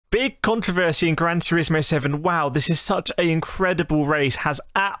Big controversy in Gran Turismo 7. Wow, this is such an incredible race. Has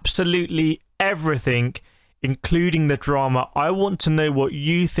absolutely everything, including the drama. I want to know what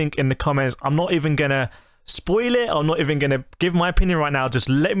you think in the comments. I'm not even going to spoil it. I'm not even going to give my opinion right now. Just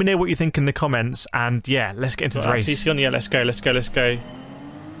let me know what you think in the comments. And yeah, let's get into the race. TC on, yeah, let's go.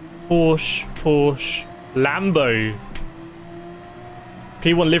 Porsche, Lambo.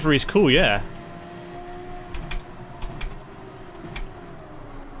 P1 livery is cool, yeah.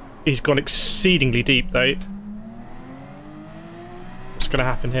 He's gone exceedingly deep, though. What's going to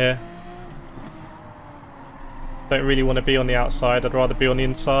happen here? Don't really want to be on the outside. I'd rather be on the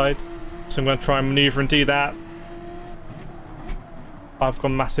inside. So I'm going to try and maneuver and do that. I've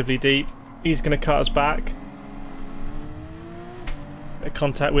gone massively deep. He's going to cut us back. Bit of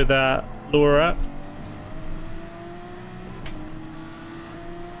contact with Laura.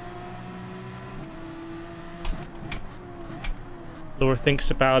 Laura thinks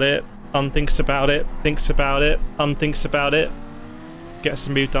about it, unthinks about it, thinks about it, unthinks about it. Gets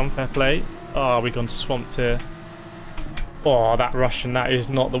the move done, fair play. Oh, we've gone swamped here. Oh, that Russian, that is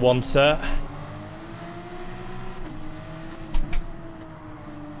not the one, sir.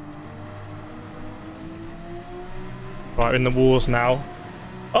 Right, we're in the wars now.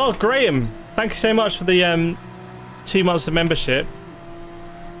 Oh, Graham, thank you so much for the 2 months of membership.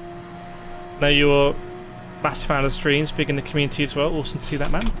 Know you're massive fan of the streams, big in the community as well. Awesome to see that,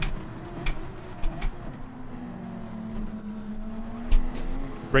 man.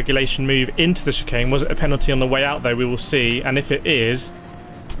 Regulation move into the chicane. Was it a penalty on the way out, though? We will see. And if it is,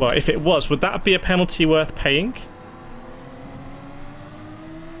 well, if it was, would that be a penalty worth paying?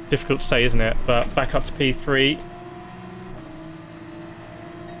 Difficult to say, isn't it? But back up to P3.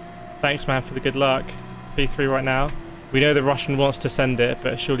 Thanks, man, for the good luck. P3 right now. We know the Russian wants to send it,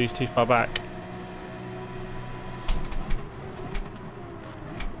 but surely he's too far back.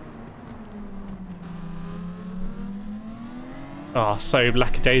 Oh, so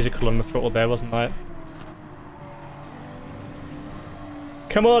lackadaisical on the throttle there, wasn't I?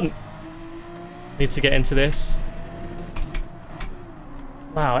 Come on! Need to get into this.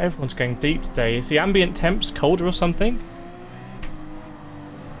 Wow, everyone's going deep today. Is the ambient temps colder or something?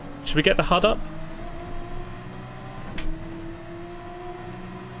 Should we get the HUD up?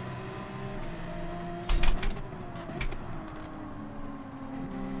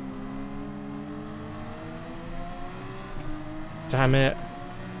 Damn it.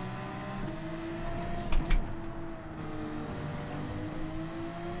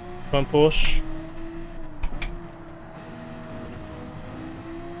 Come on, Porsche. A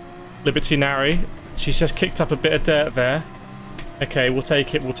little bit too narrow. She's just kicked up a bit of dirt there. Okay, we'll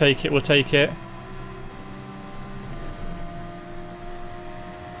take it, we'll take it, we'll take it.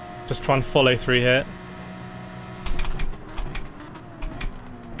 Just try and follow through here.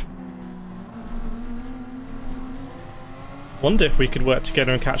 Wonder if we could work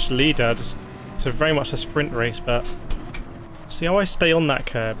together and catch the leader. Just, it's very much a sprint race, but see how I stay on that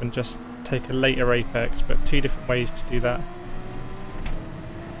curb and just take a later apex, but 2 different ways to do that.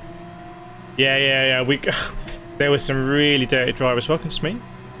 Yeah. There were some really dirty drivers. Welcome to me.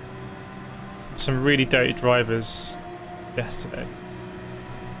 Some really dirty drivers yesterday.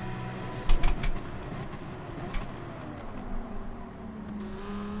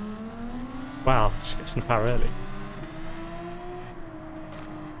 Wow, just gets in the power early.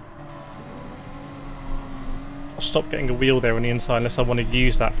 I'll stop getting a wheel there on the inside unless I want to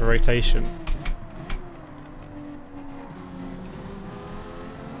use that for rotation.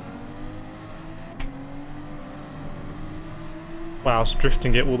 Wow, I was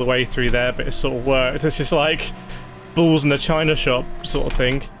drifting it all the way through there, but it sort of worked. It's just like balls in a china shop sort of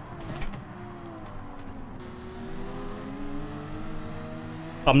thing.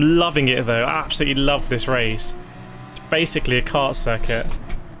 I'm loving it though. I absolutely love this race. It's basically a kart circuit.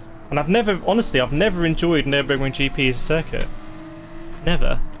 And I've never enjoyed Nürburgring GP as a circuit.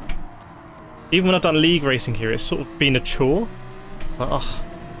 Never. Even when I've done league racing here, it's sort of been a chore. It's like, oh.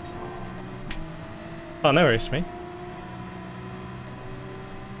 Oh, no worries, me.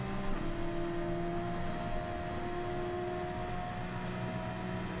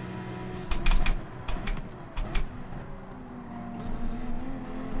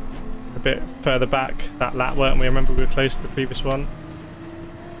 A bit further back that lap, weren't we? I remember we were close to the previous one.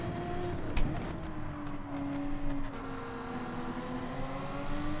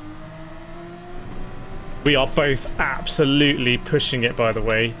 We are both absolutely pushing it, by the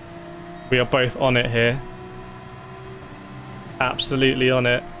way. We are both on it here. Absolutely on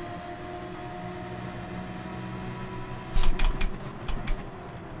it.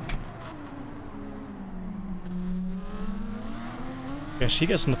 she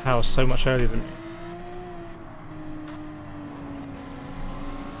gets on the power so much earlier than me.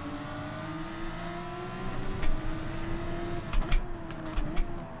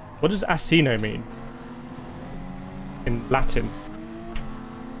 What does asino mean? In Latin?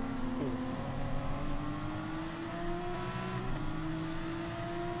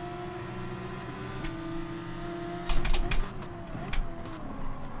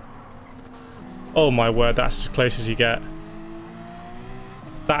 Oh my word, that's as close as you get.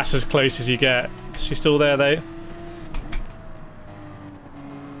 That's as close as you get. Is she still there though?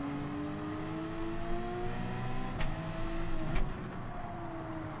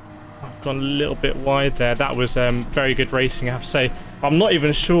 I've gone a little bit wide there. That was very good racing, I have to say. I'm not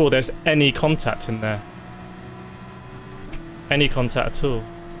even sure there's any contact in there. Any contact at all.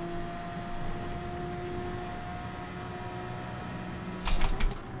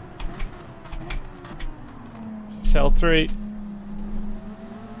 Cell 3.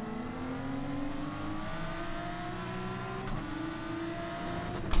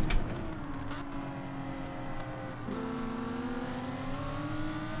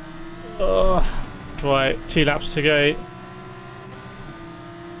 Oh, right, 2 laps to go.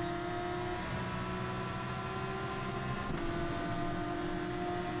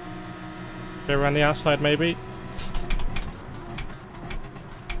 Go around the outside maybe.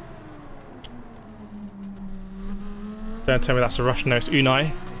 Don't tell me that's a Russian, no, it's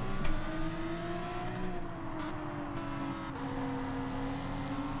Unai.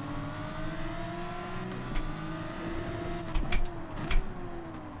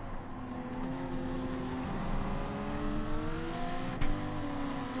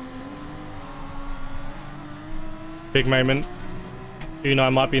 Big moment.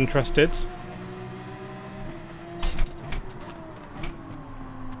 Unai might be interested.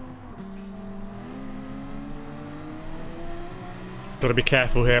 Got to be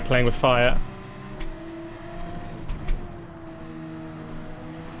careful here, playing with fire.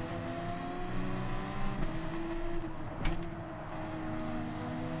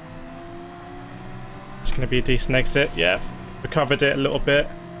 It's going to be a decent exit. Yeah, recovered it a little bit.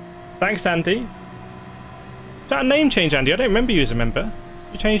 Thanks, Andy. Is that a name change, Andy? I don't remember you as a member.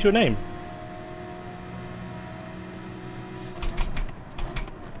 You changed your name.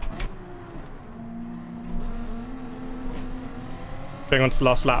 Going on to the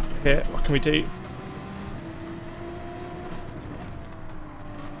last lap here. What can we do?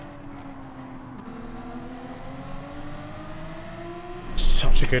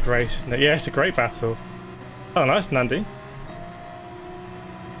 Such a good race, isn't it? Yeah, it's a great battle. Oh, nice, Nandi.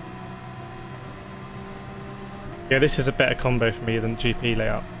 Yeah, this is a better combo for me than GP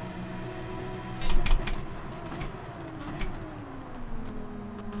layout.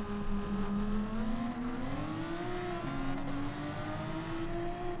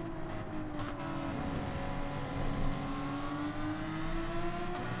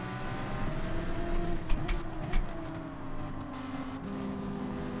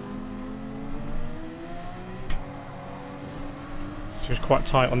 She was quite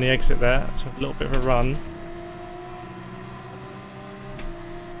tight on the exit there, so a little bit of a run.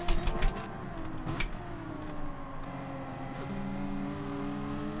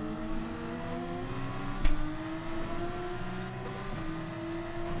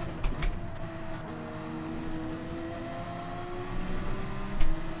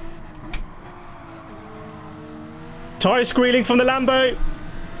 Tyre squealing from the Lambo.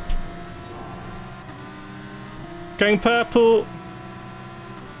 Going purple.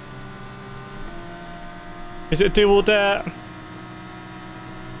 Is it a do or dare?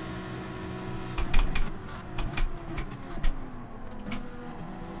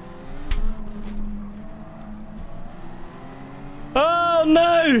 Oh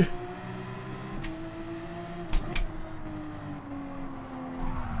no!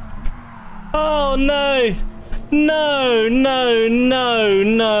 Oh no! No, no, no,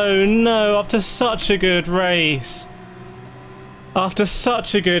 no, no. After such a good race. After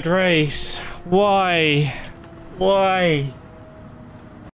such a good race. Why? Why?